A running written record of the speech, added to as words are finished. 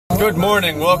Good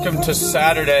morning, welcome to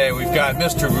Saturday. We've got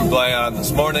Mr. Buble on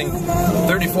this morning.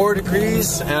 34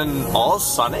 degrees and all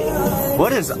sunny.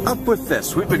 What is up with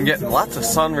this? We've been getting lots of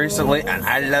sun recently and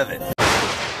I love it.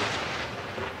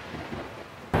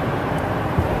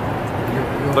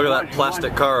 Look at that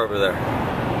plastic car over there.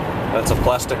 That's a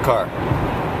plastic car.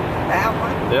 That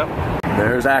one? Yep.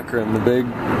 There's Akron, the big,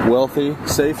 wealthy,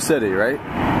 safe city, right?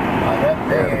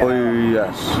 Oh,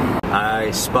 yes.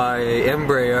 I spy a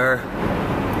Embraer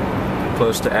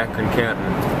close to Akron, Canton.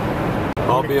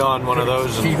 I'll be on one of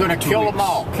those. So you're gonna kill them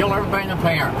all. Kill everybody in the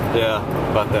parent. Yeah,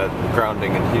 about that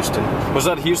grounding in Houston. Was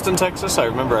that Houston, Texas? I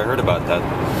remember I heard about that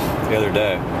the other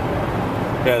day.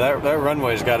 Yeah, that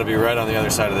runway's got to be right on the other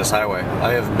side of this highway.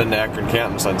 I haven't been to Akron,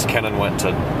 Canton since Kenan went to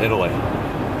Italy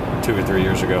 2 or 3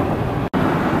 years ago.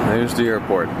 There's the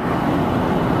airport.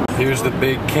 Here's the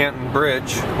big Canton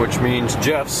Bridge, which means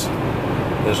Jeff's.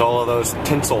 There's all of those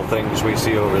tinsel things we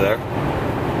see over there.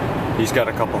 He's got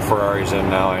a couple Ferraris in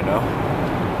now, I know.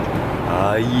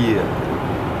 Yeah.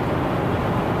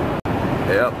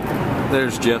 Yep,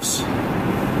 there's Jeff's.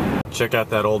 Check out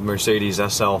that old Mercedes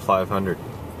SL 500.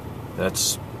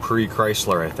 That's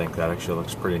pre-Chrysler, I think. That actually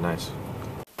looks pretty nice.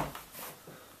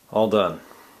 All done.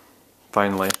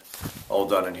 Finally. All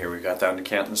done in here. We got down to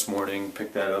Canton this morning,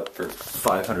 picked that up for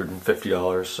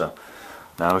 $550, so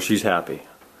now she's happy.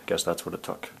 I guess that's what it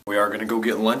took. We are going to go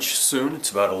get lunch soon.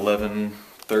 It's about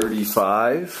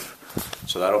 11:35,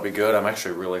 so that'll be good. I'm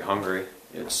actually really hungry.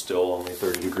 It's still only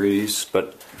 30 degrees,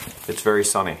 but it's very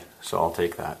sunny, so I'll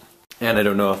take that. And I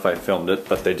don't know if I filmed it,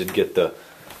 but they did get the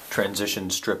transition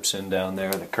strips in down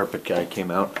there. The carpet guy came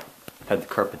out, had the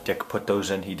carpet dick put those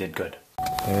in. He did good.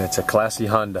 And it's a classy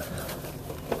Honda.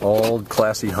 Old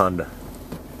classy Honda.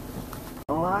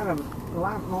 A lot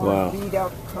more beat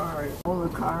up cars. All the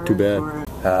cars. Too bad.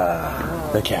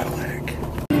 The Cadillac.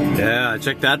 Yeah,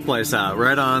 check that place out.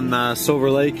 Right on Silver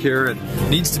Lake here. It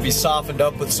needs to be softened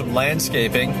up with some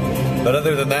landscaping, but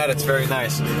other than that, it's very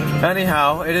nice.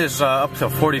 Anyhow, it is up to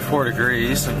 44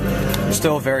 degrees. And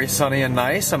still very sunny and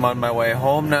nice. I'm on my way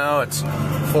home now. It's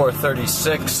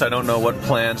 4:36. I don't know what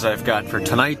plans I've got for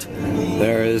tonight.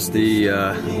 There is the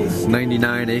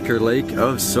 99-acre lake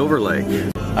of Silver Lake.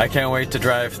 I can't wait to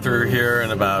drive through here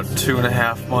in about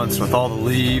 2.5 months with all the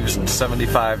leaves and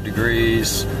 75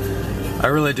 degrees. I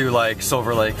really do like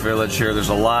Silver Lake Village here. There's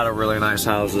a lot of really nice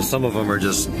houses. Some of them are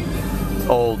just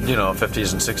old, you know,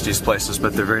 50s and 60s places,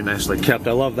 but they're very nicely kept.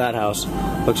 I love that house.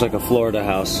 Looks like a Florida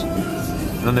house.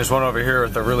 And then there's one over here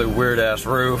with a really weird-ass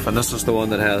roof, and this is the one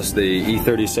that has the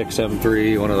E36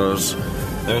 M3, one of those.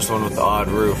 There's the one with the odd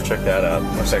roof. Check that out.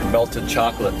 Looks like melted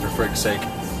chocolate, for frig's sake.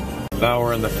 Now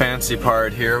we're in the fancy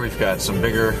part here. We've got some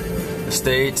bigger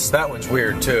estates. That one's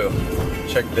weird, too.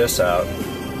 Check this out.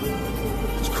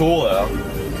 It's cool, though.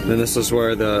 Then this is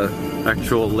where the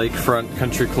actual lakefront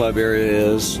country club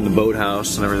area is, and the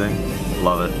boathouse and everything.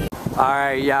 Love it.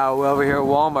 Alright, yeah, we're over here at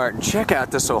Walmart, and check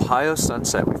out this Ohio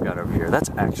sunset we've got over here. That's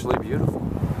actually beautiful.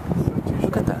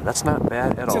 Look at that. That's not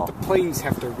bad at all. Except the planes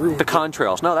have to ruin the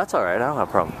contrails. No, that's alright. I don't have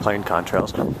a problem with plane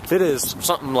contrails. It is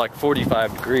something like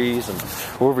 45 degrees, and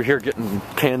we're over here getting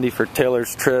candy for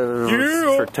Taylor's trip.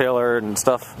 Yeah. For Taylor and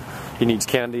stuff. He needs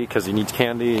candy because he needs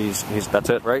candy. That's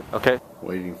it, right? Okay.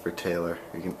 Waiting for Taylor.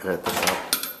 You can cut this up.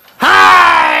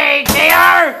 Hi,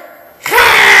 Taylor!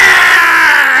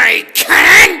 Hi,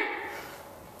 Kenan!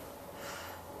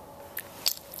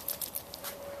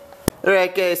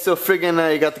 Alright guys, so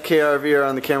friggin' you got the KRV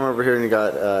on the camera over here and you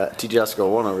got TGS Go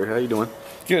 1 over here. How you doing?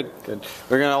 Good. Good.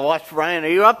 We're gonna watch Ryan. Are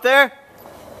you up there?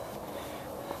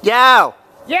 Yow!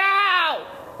 Yow!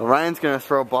 Well, Ryan's gonna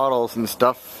throw bottles and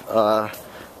stuff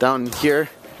down here.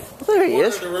 Oh, there he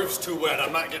is. The roof's too wet.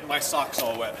 I'm not getting my socks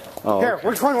all wet. Oh, Here, okay.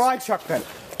 which one will I chuck then?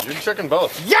 You're checking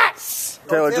both. Yes!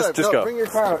 Taylor, just go. Bring your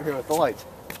car out here with the lights.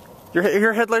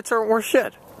 Your headlights aren't worth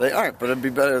shit. They aren't, but it'd be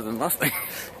better than nothing.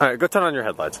 Alright, go turn on your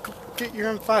headlights. Get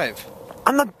your M5.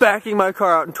 I'm not backing my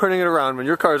car out and turning it around when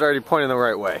your car is already pointing the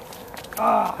right way.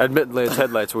 Admittedly, its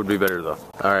headlights would be better though.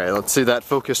 Alright, let's see that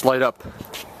focus light up.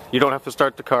 You don't have to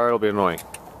start the car, it'll be annoying.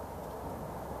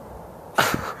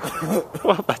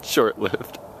 Well, that's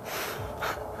short-lived.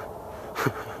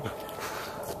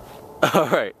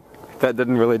 Alright, that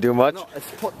didn't really do much. No,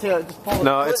 Taylor, just pull it.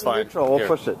 No, it's fine. Neutral. We'll Here.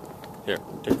 push it. Here,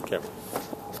 take the camera.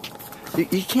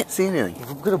 You can't see anything.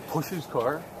 I'm gonna push his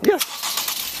car? Yes.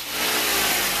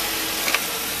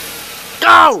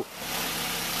 Go!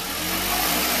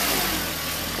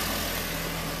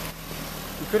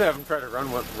 You could have him try to run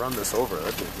this over.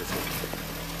 That'd be interesting.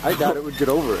 I doubt it would get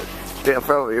over it. Yeah,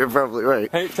 probably. You're probably right.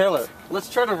 Hey, Taylor, let's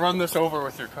try to run this over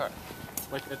with your car.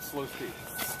 Like, at slow speed.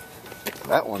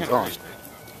 That one's on.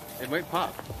 It might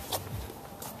pop.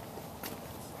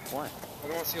 Why? I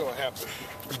don't want to see what will happen.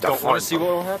 Don't want to see what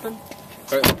will happen?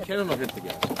 Alright, Cannon will hit the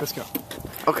gas. Let's go.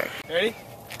 Okay. Ready?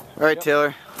 All right,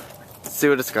 Taylor. Let's see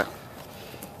what it's got.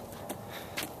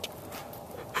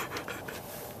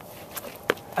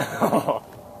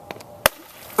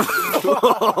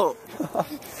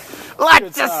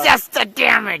 Let's assess the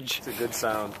damage. It's a good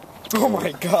sound. Oh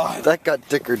my god. That got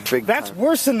dickered big That's time.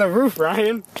 worse than the roof,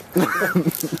 Ryan.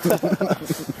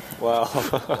 Wow.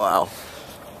 Wow.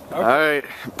 All right,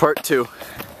 part 2.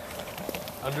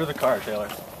 Under the car, Taylor.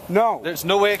 No. There's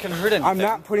no way it can hurt anything. I'm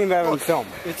not putting that on film.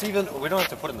 It's even, we don't have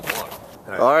to put it in the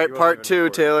vlog. All right, part 2,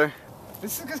 Taylor.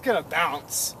 This is just gonna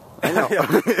bounce. I know.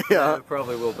 Yeah. It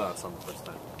probably will bounce on the first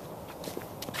time.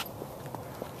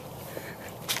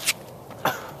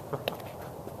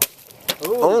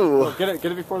 Oh. Get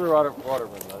it before the water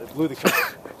runs out. It blew the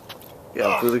cat.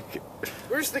 Yeah. Really.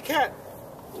 Where's the cat?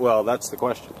 Well, that's the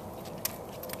question.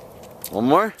 One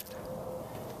more.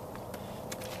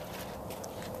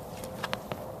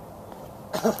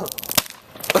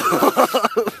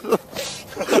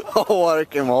 Oh, water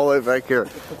came all the way back here.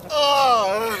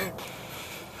 Oh.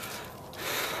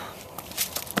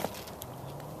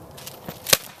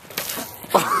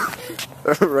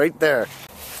 Right there.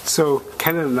 So,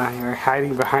 Kenan and I are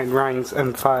hiding behind Ryan's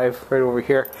M5 right over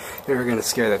here, and we're gonna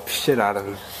scare the shit out of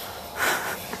him.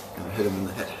 Gonna hit him in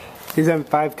the head. His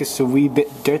M5 gets a wee bit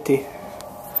dirty.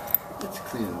 It's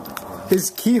clean.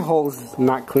 His keyhole's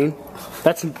not clean.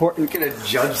 That's important. You're gonna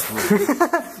judge them.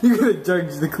 You're gonna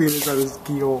judge the cleaners on his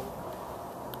keyhole.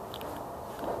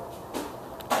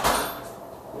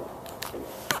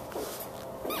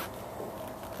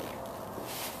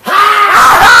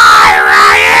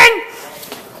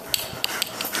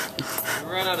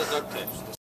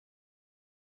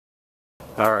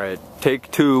 Alright, take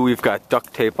 2. We've got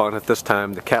duct tape on it this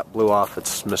time. The cat blew off.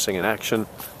 It's missing in action.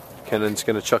 Kennan's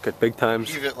gonna chuck it big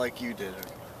times. Leave it like you did.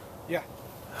 Yeah.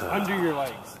 Under your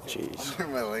legs. Jeez.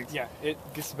 Under my legs. Yeah, it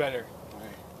gets better.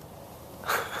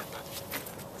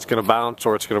 It's gonna bounce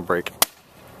or it's gonna break.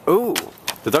 Ooh!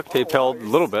 The duct tape held a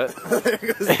little bit.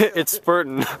 It's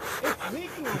spurting. It's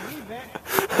leaking a wee bit.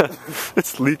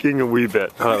 It's leaking a wee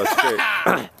bit. Oh, that's great.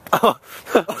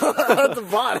 At the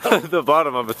bottom. The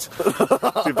bottom of it.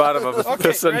 The bottom of it. Okay,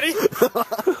 Listen. ready?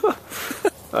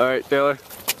 Alright, Taylor.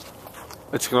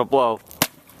 It's gonna blow.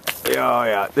 Yeah, oh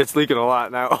yeah, it's leaking a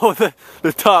lot now. Oh,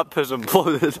 the top has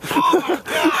imploded.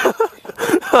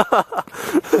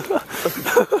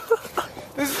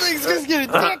 This thing's just gonna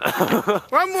dick.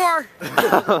 One more.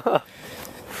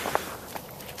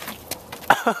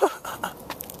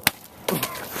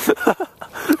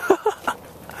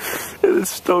 It is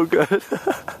so good.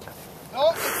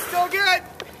 Oh, it's still good.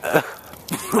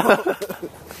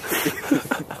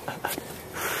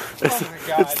 Oh my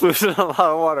god. It's losing a lot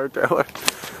of water, Taylor.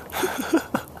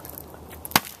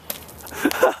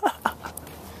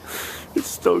 It's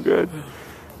still good.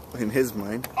 In his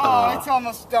mind. Oh, it's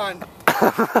almost done.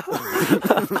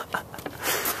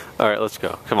 Alright, let's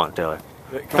go. Come on, Taylor.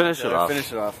 Finish it off.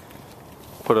 Finish it off.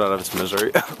 Put it out of its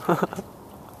misery.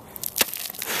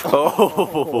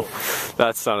 Oh,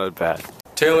 that sounded bad.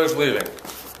 Taylor's leaving.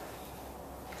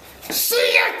 See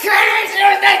you, Curtis! It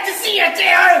was nice to see you,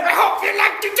 Taylor! I hope you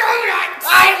liked the donuts!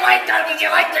 I like them. Did you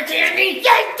like the candy?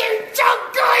 Yeah, they're so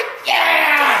good!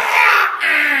 Yeah!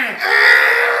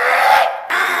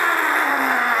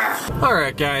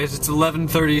 Alright guys, it's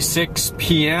 11:36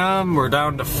 p.m. We're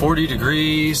down to 40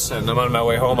 degrees and I'm on my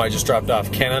way home. I just dropped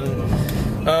off Kenan.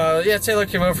 Yeah, Taylor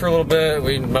came out for a little bit.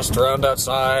 We messed around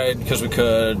outside because we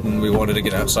could and we wanted to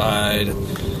get outside.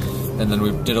 And then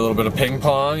we did a little bit of ping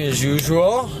pong as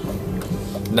usual.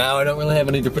 Now I don't really have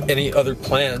any other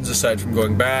plans aside from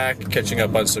going back, catching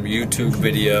up on some YouTube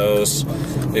videos,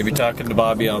 maybe talking to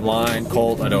Bobby online,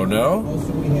 Colt, I don't know.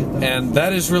 And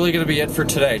that is really going to be it for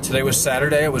today. Today was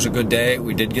Saturday, it was a good day.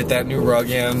 We did get that new rug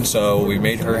in, so we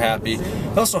made her happy.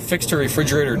 I also fixed her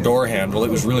refrigerator door handle. It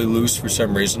was really loose for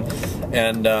some reason.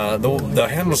 And the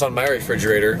handles on my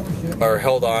refrigerator are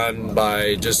held on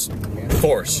by just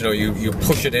force. You know, you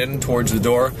push it in towards the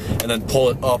door and then pull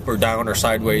it up or down or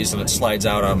sideways and it slides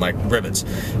out on like rivets.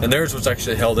 And theirs was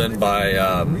actually held in by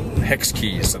hex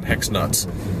keys and hex nuts.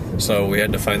 So we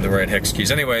had to find the right hex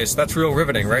keys. Anyways, that's real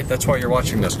riveting, right? That's why you're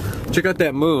watching this. Check out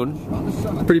that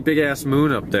moon. Pretty big ass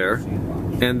moon up there.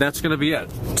 And that's gonna be it.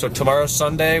 So tomorrow's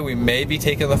Sunday, we may be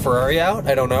taking the Ferrari out,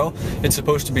 I don't know. It's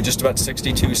supposed to be just about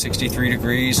 62, 63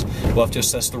 degrees. We'll have to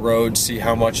assess the road, see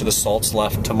how much of the salt's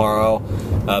left tomorrow.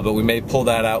 But we may pull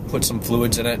that out, put some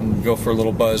fluids in it, and go for a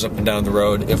little buzz up and down the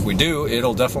road. If we do,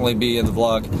 it'll definitely be in the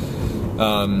vlog.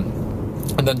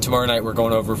 And then tomorrow night we're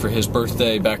going over for his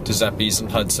birthday back to Zeppies in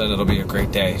Hudson. It'll be a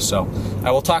great day. So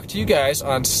I will talk to you guys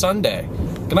on Sunday.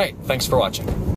 Good night. Thanks for watching.